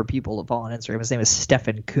favorite people to follow on Instagram. His name is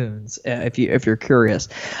Stefan Kuhns, if you're curious.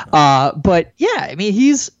 But yeah, I mean,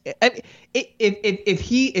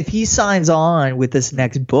 if he signs on with this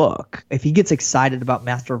next book, if he gets excited about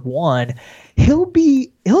Master of One, he'll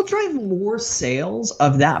drive more sales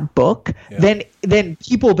of that book than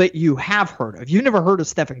people that you have heard of. You've never heard of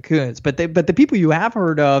Stefan Kuhns, but the people you have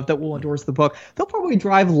heard of that will endorse the book, they'll probably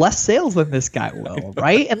drive less sales than this guy will,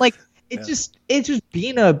 right? And like, it's just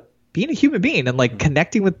being a human being and like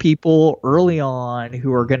connecting with people early on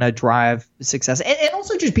who are going to drive success, and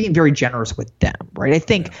also just being very generous with them, right? I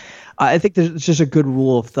think there's just a good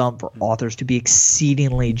rule of thumb for authors to be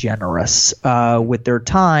exceedingly generous with their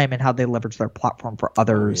time and how they leverage their platform for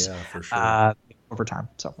others. For sure. over time.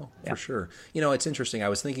 So For sure. It's interesting. I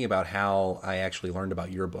was thinking about how I actually learned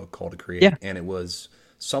about your book, Call to Create, Yeah. and it was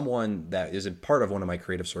someone that is a part of one of my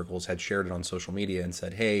creative circles had shared it on social media and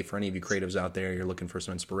said, hey, for any of you creatives out there, you're looking for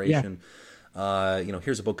some inspiration.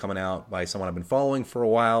 Here's a book coming out by someone I've been following for a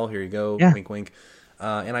while. Here you go. Yeah. Wink, wink.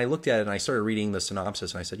 And I looked at it and I started reading the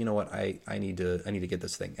synopsis and I said, you know what, I need to get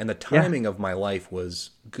this thing. And the timing of my life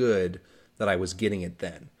was good that I was getting it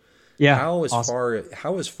then. Yeah. How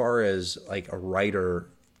awesome. as far as like a writer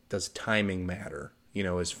does timing matter?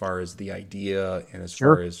 As far as the idea and as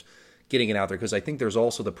far as getting it out there, because I think there's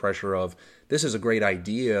also the pressure of this is a great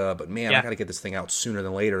idea, but man, I got to get this thing out sooner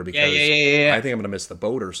than later because I think I'm going to miss the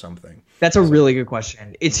boat or something. That's a really good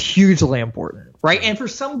question. It's hugely important, right? And for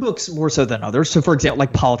some books more so than others. So for example,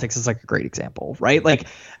 like politics is like a great example, right? Like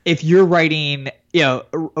if you're writing,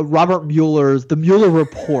 Robert Mueller's The Mueller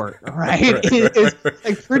Report, right? It's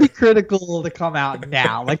like pretty critical to come out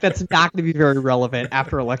now. Like that's not going to be very relevant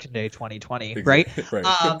after Election Day 2020, right? Right.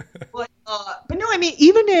 But no, I mean,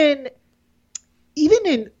 even in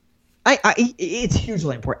it's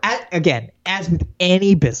hugely important. Again, as with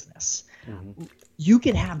any business, you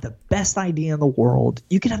can have the best idea in the world.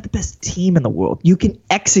 You can have the best team in the world. You can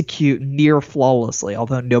execute near flawlessly,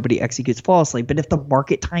 although nobody executes flawlessly. But if the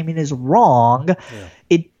market timing is wrong,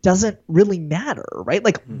 it doesn't really matter, right?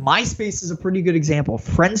 Like MySpace is a pretty good example.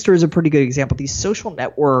 Friendster is a pretty good example. These social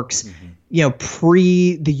networks,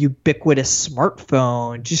 pre the ubiquitous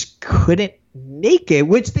smartphone, just couldn't make it,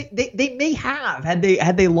 which they may have had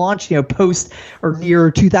they launched post or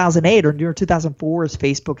near 2008 or near 2004 as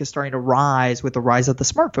Facebook is starting to rise with the rise of the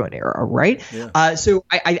smartphone era, right? So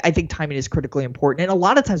I think timing is critically important, and a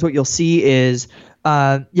lot of times what you'll see is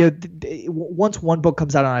once one book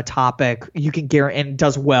comes out on a topic, you can guarantee and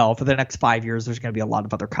does well for the next 5 years, there's going to be a lot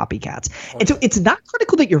of other copycats. And so it's not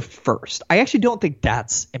critical that you're first. I actually don't think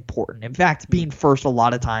that's important. In fact, being first a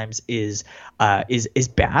lot of times is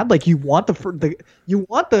bad. Like you want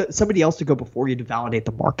somebody else to go before you to validate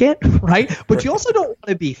the market, right? But you also don't want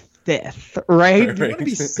to be fifth, right? You want to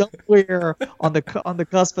be somewhere on the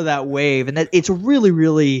cusp of that wave, and that it's really,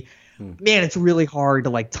 really. Man, it's really hard to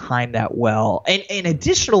like time that well. And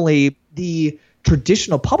additionally, the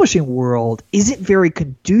traditional publishing world isn't very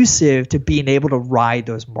conducive to being able to ride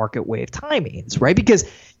those market wave timings, right? Because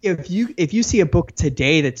if you see a book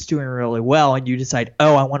today that's doing really well and you decide,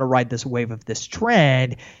 oh, I want to ride this wave of this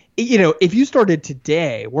trend, if you started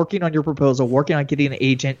today working on your proposal, working on getting an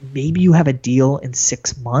agent, maybe you have a deal in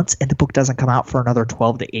 6 months and the book doesn't come out for another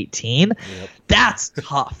 12 to 18. Yep. That's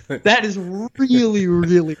tough. That is really,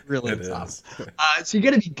 really, really tough. So you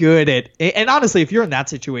got to be good at – and honestly, if you're in that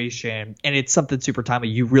situation and it's something super timely,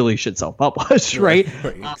 you really should self-publish, right?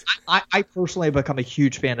 I personally have become a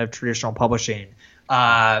huge fan of traditional publishing.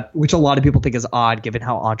 Which a lot of people think is odd given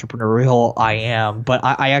how entrepreneurial I am, but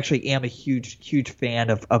I actually am a huge fan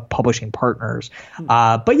of publishing partners.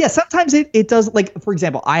 But yeah, sometimes it does, like, for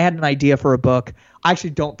example, I had an idea for a book. I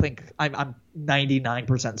actually don't think I'm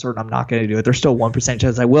 99% certain I'm not going to do it. There's still 1%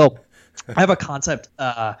 chance I will. I have a concept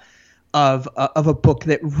of a book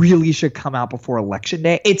that really should come out before Election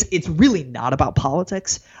Day. It's really not about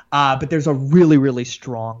politics, but there's a really, really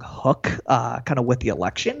strong hook kind of with the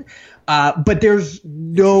election. But there's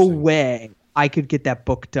no way I could get that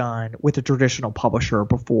book done with a traditional publisher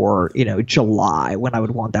before July when I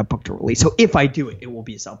would want that book to release. So if I do it, it will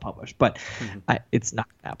be self-published, but it's not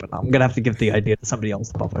gonna happen. I'm gonna have to give the idea to somebody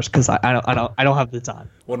else to publish because I don't have the time.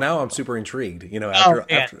 Well, now I'm super intrigued.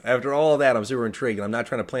 After all of that, I'm super intrigued, and I'm not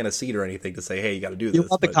trying to plant a seed or anything to say, hey, you got to do this. You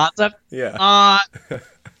want the concept? Yeah.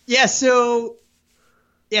 Yeah. So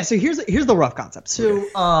here's the rough concept.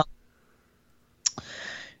 So.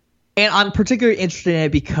 And I'm particularly interested in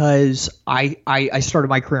it because I started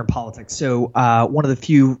my career in politics. So one of the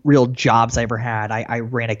few real jobs I ever had, I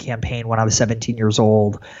ran a campaign when I was 17 years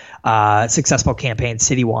old, successful campaign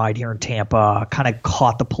citywide here in Tampa, kind of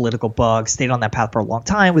caught the political bug, stayed on that path for a long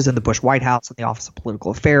time, was in the Bush White House in the Office of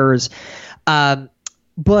Political Affairs.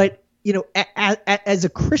 But, as a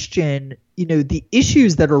Christian, the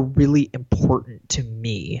issues that are really important to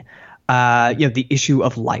me, the issue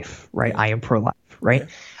of life, right? I am pro-life, right?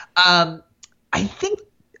 Yeah. I think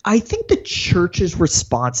the church's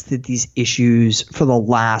response to these issues for the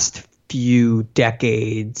last few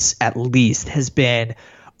decades, at least, has been,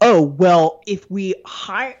 oh, well, if we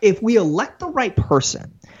elect the right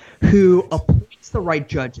person who appoints the right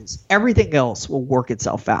judges, everything else will work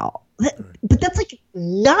itself out. But that's like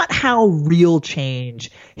not how real change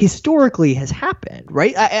historically has happened,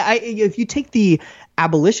 right? If you take the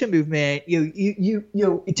abolition movement, you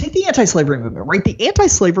take the anti-slavery movement, right? The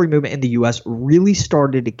anti-slavery movement in the U.S. really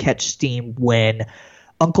started to catch steam when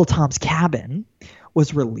Uncle Tom's Cabin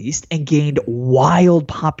was released and gained wild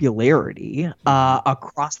popularity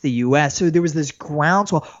across the U.S. So there was this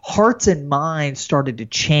groundswell. Hearts and minds started to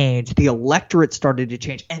change. The electorate started to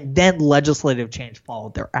change. And then legislative change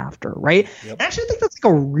followed thereafter, right? Yep. And actually, I think that's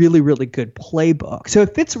like a really, really good playbook. So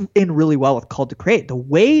it fits in really well with Called to Create. The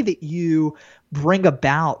way that you bring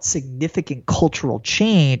about significant cultural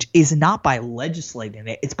change is not by legislating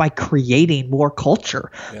it. It's by creating more culture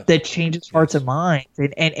that changes hearts and minds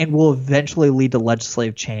and will eventually lead to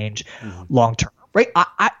legislative change long term. Right.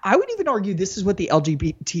 I would even argue this is what the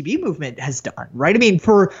LGBT movement has done. Right. I mean,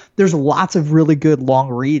 there's lots of really good long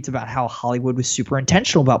reads about how Hollywood was super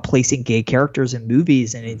intentional about placing gay characters in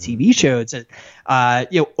movies and in TV shows. And,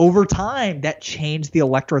 over time, that changed the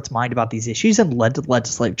electorate's mind about these issues and led to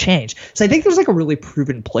legislative change. So I think there's like a really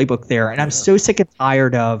proven playbook there. And I'm so sick and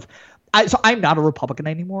tired of. So I'm not a Republican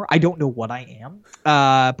anymore. I don't know what I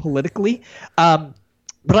am politically.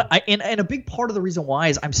 But and a big part of the reason why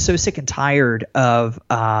is I'm so sick and tired of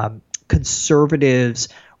conservatives'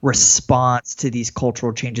 response to these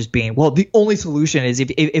cultural changes being, well, the only solution is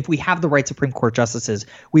if we have the right Supreme Court justices,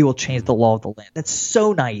 we will change the law of the land. That's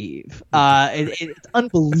so naive. It's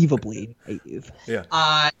unbelievably naive. Yeah.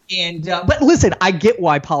 But listen, I get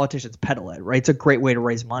why politicians peddle it, right? It's a great way to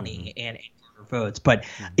raise money and votes, but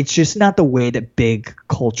it's just not the way that big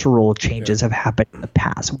cultural changes have happened in the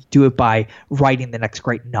past. We do it by writing the next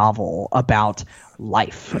great novel about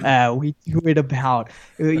life. We do it about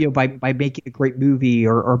by making a great movie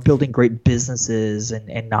or building great businesses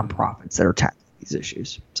and nonprofits that are tackling these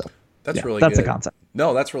issues. So that's really that's good. the concept.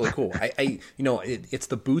 No, that's really cool. It's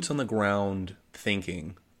the boots on the ground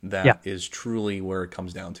thinking that is truly where it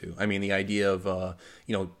comes down to. I mean, the idea of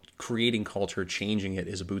creating culture, changing it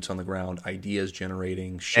is a boots on the ground, ideas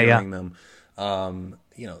generating, sharing them.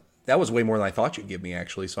 That was way more than I thought you'd give me,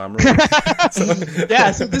 actually. So I'm really so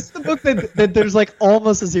this is the book that there's like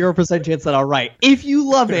almost a 0% chance that I'll write. If you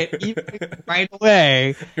love it, you right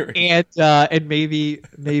away, and maybe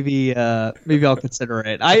I'll consider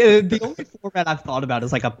it. The only format I've thought about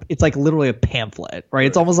is it's like literally a pamphlet, right?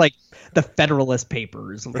 It's almost like the Federalist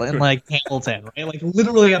Papers and like Hamilton, right? Like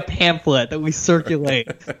literally a pamphlet that we circulate,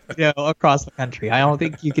 across the country. I don't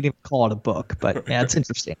think you can even call it a book, but yeah, it's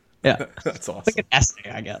interesting. Yeah, that's awesome. It's like an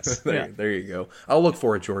essay, I guess. There you go. I'll look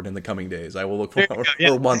for it, Jordan, in the coming days. I will look for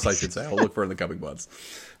or months, I should say. I'll look for it in the coming months.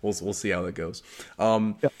 We'll see how that goes.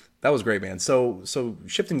 That was great, man. So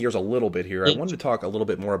shifting gears a little bit here, I wanted to talk a little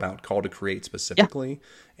bit more about Call to Create specifically,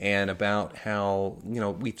 and about how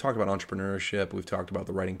we've talked about entrepreneurship, we've talked about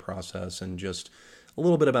the writing process, and just a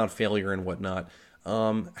little bit about failure and whatnot.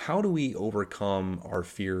 How do we overcome our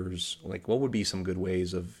fears? Like, what would be some good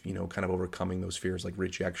ways of, kind of overcoming those fears, like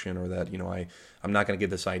rejection, or that, I'm not going to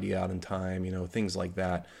get this idea out in time, things like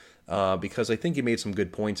that. Because I think you made some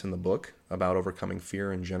good points in the book about overcoming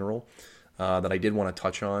fear in general, that I did want to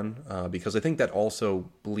touch on, because I think that also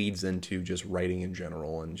bleeds into just writing in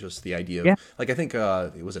general, and just the idea of, like, I think,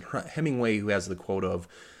 it was Hemingway who has the quote of,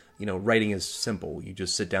 writing is simple. You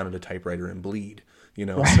just sit down at a typewriter and bleed.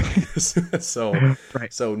 So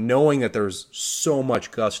knowing that there's so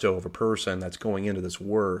much gusto of a person that's going into this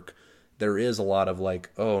work, there is a lot of like,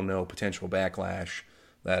 oh no, potential backlash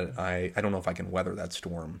that I don't know if I can weather that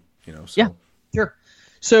storm, So. Yeah, sure.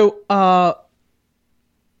 So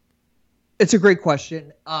it's a great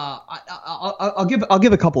question. I'll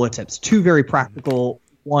give a couple of tips. Two very practical.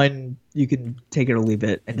 One, you can take it or leave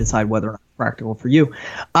it and decide whether or not it's practical for you.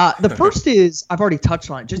 The first is, I've already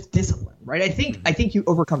touched on it, just discipline, right? I think you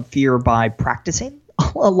overcome fear by practicing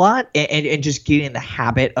a lot and just getting in the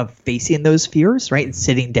habit of facing those fears, right? And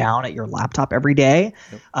sitting down at your laptop every day.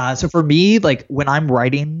 So for me, like when I'm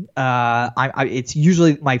writing, it's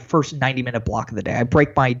usually my first 90-minute block of the day. I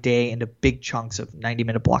break my day into big chunks of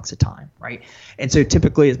 90-minute blocks of time, right? And so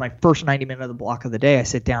typically as my first 90 minute of the block of the day, I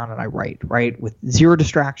sit down and I write, right? With zero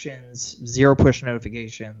distractions, zero push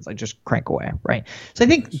notifications. I just crank away, right? So I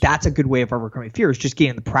think that's a good way of overcoming fear, is just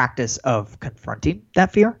getting the practice of confronting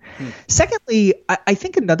that fear. Secondly, I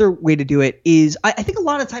think another way to do it is I think a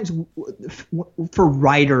lot of times for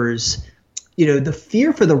writers, the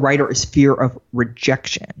fear for the writer is fear of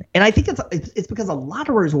rejection. And I think it's because a lot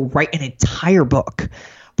of writers will write an entire book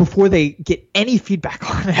before they get any feedback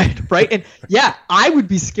on it, right? And yeah, I would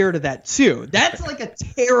be scared of that too. That's like a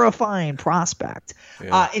terrifying prospect.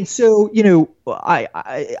 And so,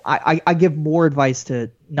 I give more advice to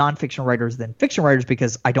nonfiction writers than fiction writers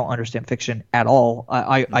because I don't understand fiction at all.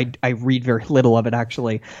 I read very little of it,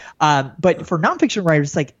 actually. But for nonfiction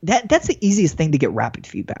writers, like that's the easiest thing to get rapid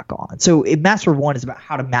feedback on. So Master of One is about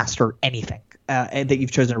how to master anything. and that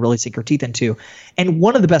you've chosen to really sink your teeth into. And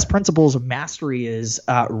one of the best principles of mastery is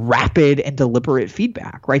rapid and deliberate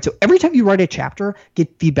feedback, right? So every time you write a chapter,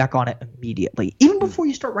 get feedback on it immediately. Even before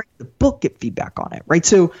you start writing the book, get feedback on it, right?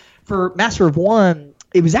 So for Master of One,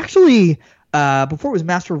 it was actually before it was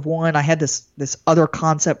Master of One, I had this other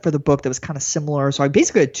concept for the book that was kind of similar. So I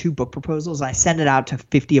basically had 2 book proposals, and I sent it out to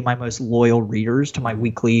 50 of my most loyal readers to my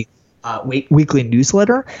weekly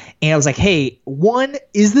newsletter. And I was like, hey, 1,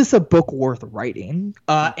 is this a book worth writing?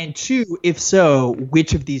 And 2, if so,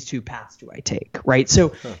 which of these 2 paths do I take? Right.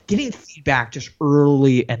 So getting feedback just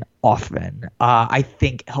early and often, I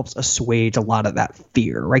think helps assuage a lot of that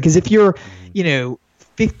fear. Right. Because if you're,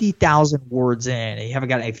 50,000 words in and you haven't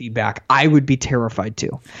got any feedback, I would be terrified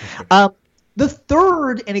too. The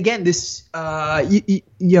third, and again, this, you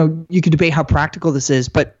could debate how practical this is,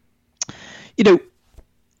 but,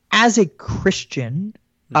 as a Christian,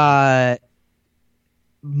 my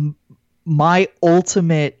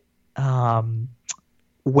ultimate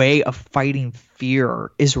way of fighting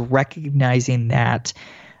fear is recognizing that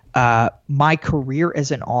my career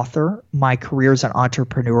as an author, my career as an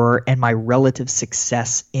entrepreneur, and my relative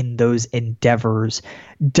success in those endeavors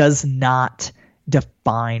does not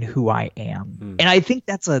define who I am. And I think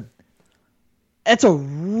that's a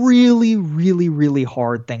really, really, really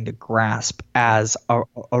hard thing to grasp as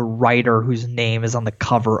a writer whose name is on the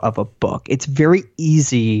cover of a book. It's very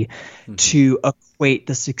easy to equate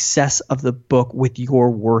the success of the book with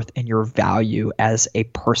your worth and your value as a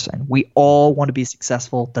person. We all want to be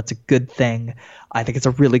successful. That's a good thing. I think it's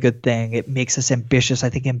a really good thing. It makes us ambitious. I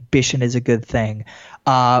think ambition is a good thing.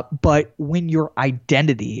 But when your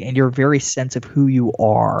identity and your very sense of who you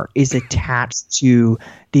are is attached to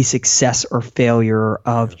the success or failure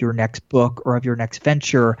of your next book or of your next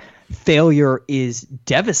venture, failure is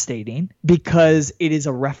devastating because it is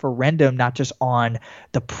a referendum not just on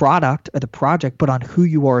the product or the project, but on who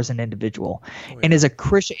you are as an individual. And as a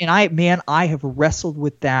Christian, and I have wrestled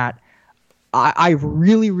with that. I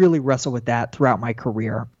really, really wrestled with that throughout my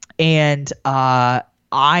career. And I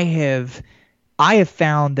have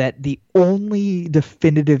found that the only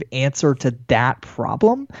definitive answer to that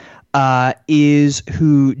problem is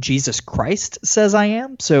who Jesus Christ says I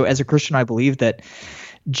am. So as a Christian, I believe that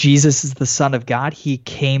Jesus is the Son of God. He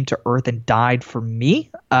came to earth and died for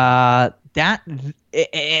me. And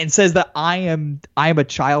says that I am a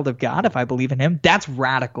child of God if I believe in him. That's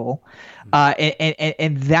radical.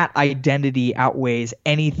 And that identity outweighs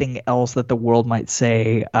anything else that the world might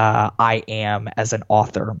say I am as an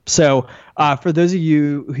author. So for those of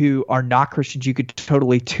you who are not Christians, you could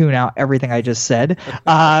totally tune out everything I just said.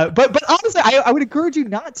 But honestly, I would encourage you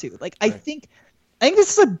not to. I think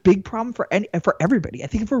this is a big problem for everybody. I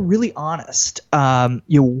think if we're really honest,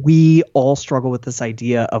 we all struggle with this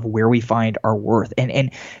idea of where we find our worth,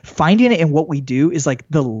 and finding it in what we do is like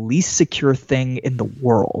the least secure thing in the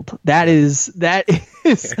world. That is not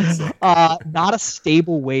a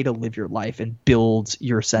stable way to live your life and build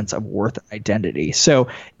your sense of worth and identity. So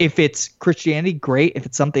if it's Christianity, great. If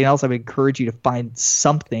it's something else, I would encourage you to find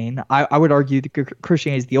something. I would argue that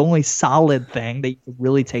Christianity is the only solid thing that you can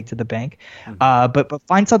really take to the bank. But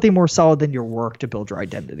find something more solid than your work to build your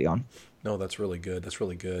identity on. No, that's really good. That's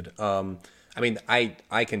really good. I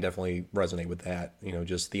can definitely resonate with that.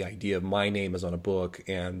 Just the idea of my name is on a book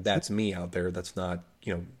and that's me out there. That's not,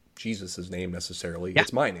 Jesus's name necessarily. Yeah.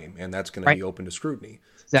 It's my name, and that's going to be open to scrutiny.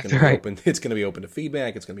 Exactly right. It's going to be open to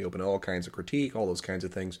feedback. It's going to be open to all kinds of critique, all those kinds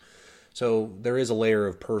of things. So there is a layer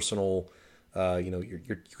of personal, you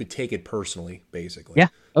could take it personally, basically. Yeah.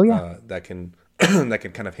 Oh yeah. That can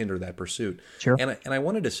kind of hinder that pursuit. Sure. And I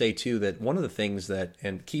wanted to say too that one of the things that,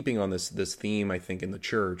 and keeping on this theme, I think in the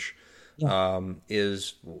church,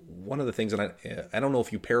 is one of the things, and I don't know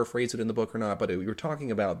if you paraphrase it in the book or not, but you were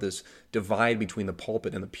talking about this divide between the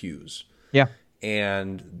pulpit and the pews. Yeah.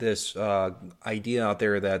 And this idea out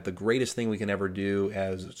there that the greatest thing we can ever do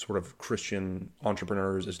as sort of Christian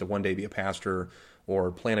entrepreneurs is to one day be a pastor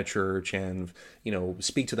or plant a church and,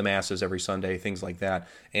 speak to the masses every Sunday, things like that,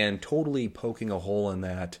 and totally poking a hole in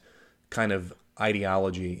that kind of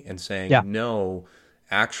ideology and saying, no,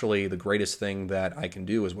 actually the greatest thing that I can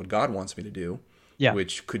do is what God wants me to do,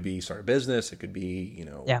 which could be start a business. It could be,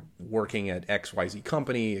 working at XYZ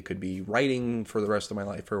company. It could be writing for the rest of my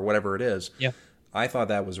life or whatever it is. Yeah. I thought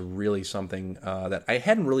that was really something that I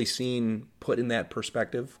hadn't really seen put in that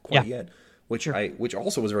perspective quite yet. Which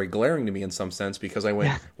also was very glaring to me in some sense because I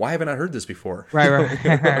went, why haven't I heard this before? Right.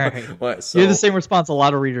 So, you had the same response a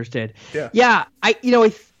lot of readers did. Yeah. I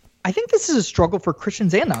think this is a struggle for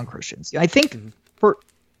Christians and non-Christians. I think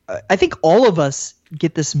I think all of us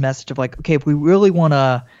get this message of like, okay, if we really want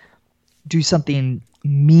to do something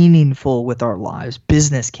meaningful with our lives,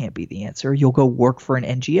 business can't be the answer. You'll go work for an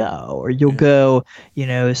NGO, or you'll go,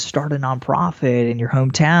 start a nonprofit in your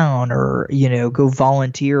hometown, or, go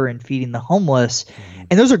volunteer in feeding the homeless. Mm-hmm.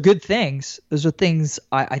 And those are good things. Those are things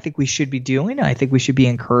I think we should be doing. I think we should be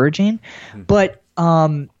encouraging. Mm-hmm. But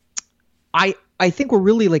I think we're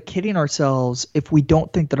really like kidding ourselves if we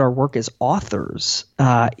don't think that our work as authors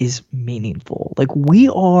is meaningful. Like we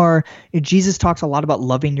are, Jesus talks a lot about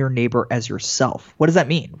loving your neighbor as yourself. What does that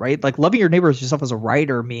mean, right? Like loving your neighbor as yourself as a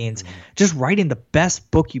writer means just writing the best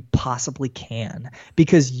book you possibly can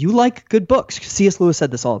because you like good books. C.S. Lewis said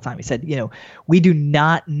this all the time. He said, we do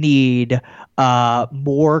not need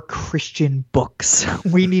more Christian books.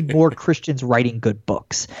 We need more Christians writing good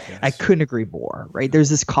books. Yes. I couldn't agree more, right? There's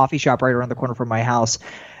this coffee shop right around the corner from my house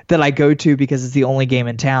that I go to because it's the only game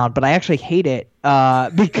in town, but I actually hate it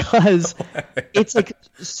because it's like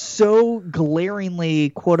so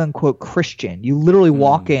glaringly quote unquote Christian. You literally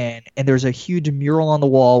walk in and there's a huge mural on the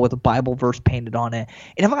wall with a Bible verse painted on it.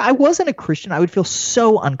 And if I wasn't a Christian, I would feel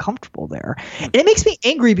so uncomfortable there. And it makes me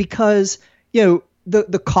angry because,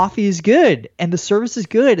 the coffee is good and the service is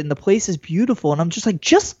good and the place is beautiful. And I'm just like,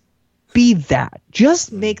 just be that.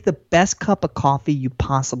 Just make the best cup of coffee you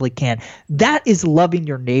possibly can. That is loving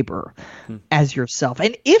your neighbor as yourself.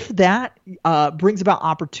 And if that brings about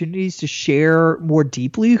opportunities to share more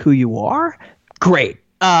deeply who you are, great.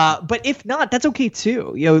 But if not, that's okay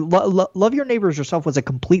too. Love your neighbor as yourself was a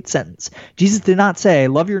complete sentence. Jesus did not say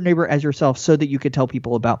love your neighbor as yourself so that you could tell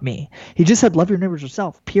people about me. He just said love your neighbor as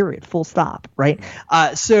yourself. Period. Full stop. Right.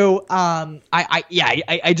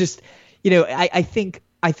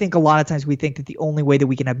 I think a lot of times we think that the only way that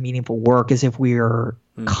we can have meaningful work is if we are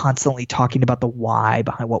constantly talking about the why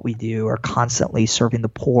behind what we do or constantly serving the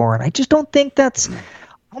poor. And I just don't think that's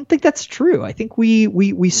true. I think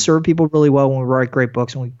we serve people really well when we write great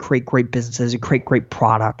books and we create great businesses and create great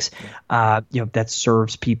products. That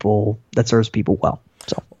serves people well.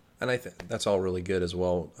 So. And I think that's all really good as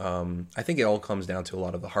well. I think it all comes down to a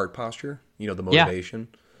lot of the heart posture. The motivation.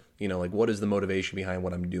 Like what is the motivation behind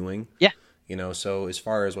what I'm doing? Yeah. So as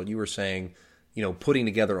far as what you were saying, putting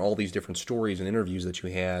together all these different stories and interviews that you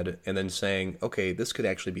had and then saying, okay, this could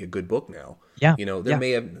actually be a good book now. Yeah. There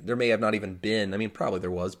may have not even been, probably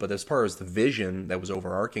there was, but as far as the vision that was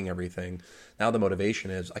overarching everything, now the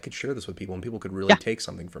motivation is I could share this with people and people could really take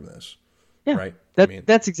something from this. Yeah. Right.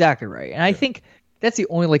 That's exactly right. And I think that's the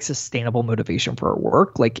only sustainable motivation for our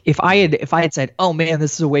work. Like if I had said, oh man,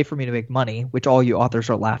 this is a way for me to make money, which all you authors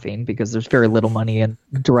are laughing because there's very little money in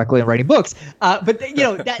directly in writing books. But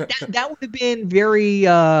that would have been very,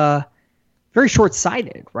 very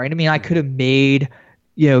short-sighted, right? I could have made,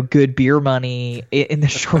 good beer money in the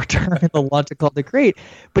short term in the launch of Called to Create,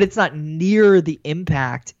 but it's not near the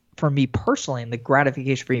impact for me personally and the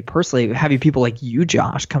gratification for me personally, having people like you,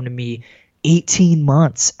 Josh, come to me 18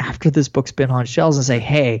 months after this book's been on shelves and say,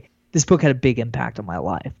 hey, this book had a big impact on my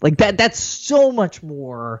life. Like that's so much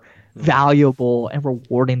more valuable and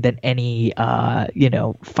rewarding than any,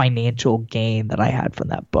 financial gain that I had from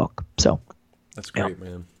that book. So that's great,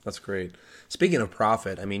 man. That's great. Speaking of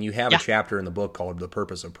profit, you have a chapter in the book called The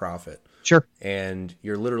Purpose of Profit. Sure. And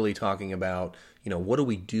you're literally talking about, what do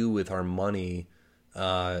we do with our money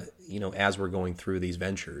as we're going through these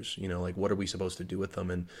ventures, what are we supposed to do with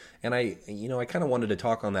them? And I kind of wanted to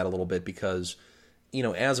talk on that a little bit because,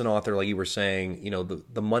 as an author, like you were saying,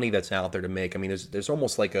 the money that's out there to make, there's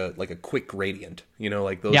almost like a quick gradient,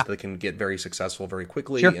 like those that can get very successful very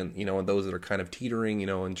quickly. Sure. And those that are kind of teetering,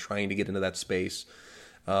 and trying to get into that space.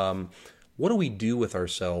 What do we do with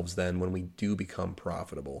ourselves then when we do become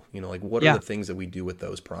profitable? What are the things that we do with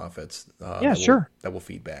those profits that will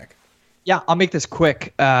feed back? Yeah, I'll make this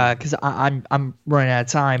quick because I'm running out of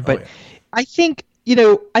time. But I think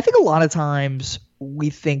a lot of times we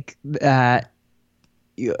think that,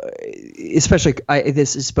 especially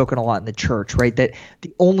this is spoken a lot in the church, right? That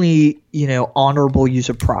the only honorable use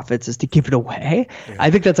of profits is to give it away. Yeah.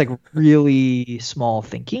 I think that's really small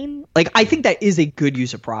thinking. I think that is a good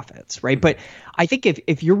use of profits, right? But I think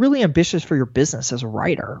if you're really ambitious for your business as a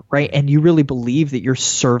writer, right, and you really believe that you're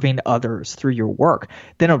serving others through your work,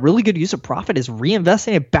 then a really good use of profit is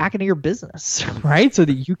reinvesting it back into your business, right? So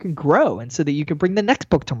that you can grow and so that you can bring the next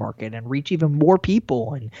book to market and reach even more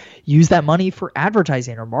people and use that money for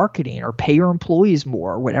advertising or marketing or pay your employees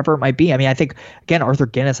more, or whatever it might be. I think, again, Arthur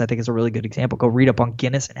Guinness, I think, is a really good example. Go read up on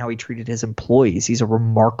Guinness and how he treated his employees. He's a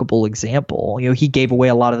remarkable example. He gave away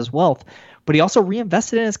a lot of his wealth, but he also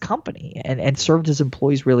reinvested in his company and served his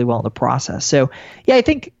employees really well in the process. So, yeah, I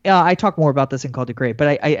think I talk more about this in Called to Create,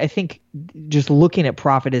 but I think just looking at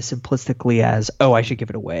profit as simplistically as, oh, I should give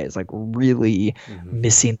it away is really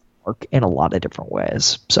missing the work in a lot of different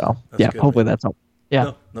ways. So That's good, hopefully man. that's helpful.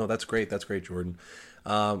 Yeah. No, that's great. That's great, Jordan.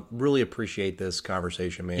 Really appreciate this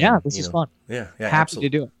conversation, man. Yeah, this is fun. Yeah, Happy to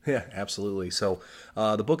do it. Yeah, absolutely. So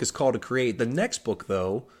the book is called To Create. The next book,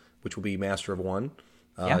 though, which will be Master of One,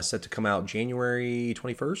 is set to come out January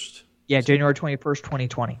 21st. Yeah, January 21st,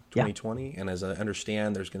 2020. 2020. And as I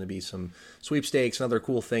understand, there's going to be some sweepstakes and other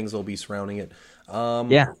cool things that'll be surrounding it.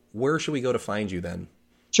 Where should we go to find you then?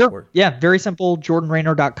 Sure. Yeah, very simple.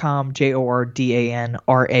 JordanRaynor.com,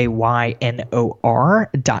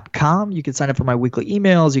 JordanRaynor.com. You can sign up for my weekly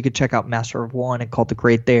emails. You can check out Master of One and Cult to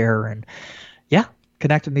Create there. And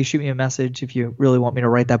connect with me, shoot me a message if you really want me to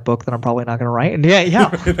write that book that I'm probably not going to write. And I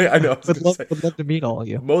know. Would love to meet all of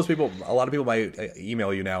you. A lot of people might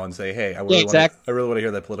email you now and say, "Hey, I really want to hear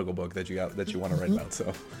that political book that you want to write about."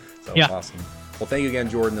 So awesome. Well, thank you again,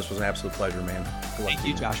 Jordan. This was an absolute pleasure, man. Thank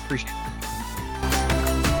you, Josh. Appreciate it.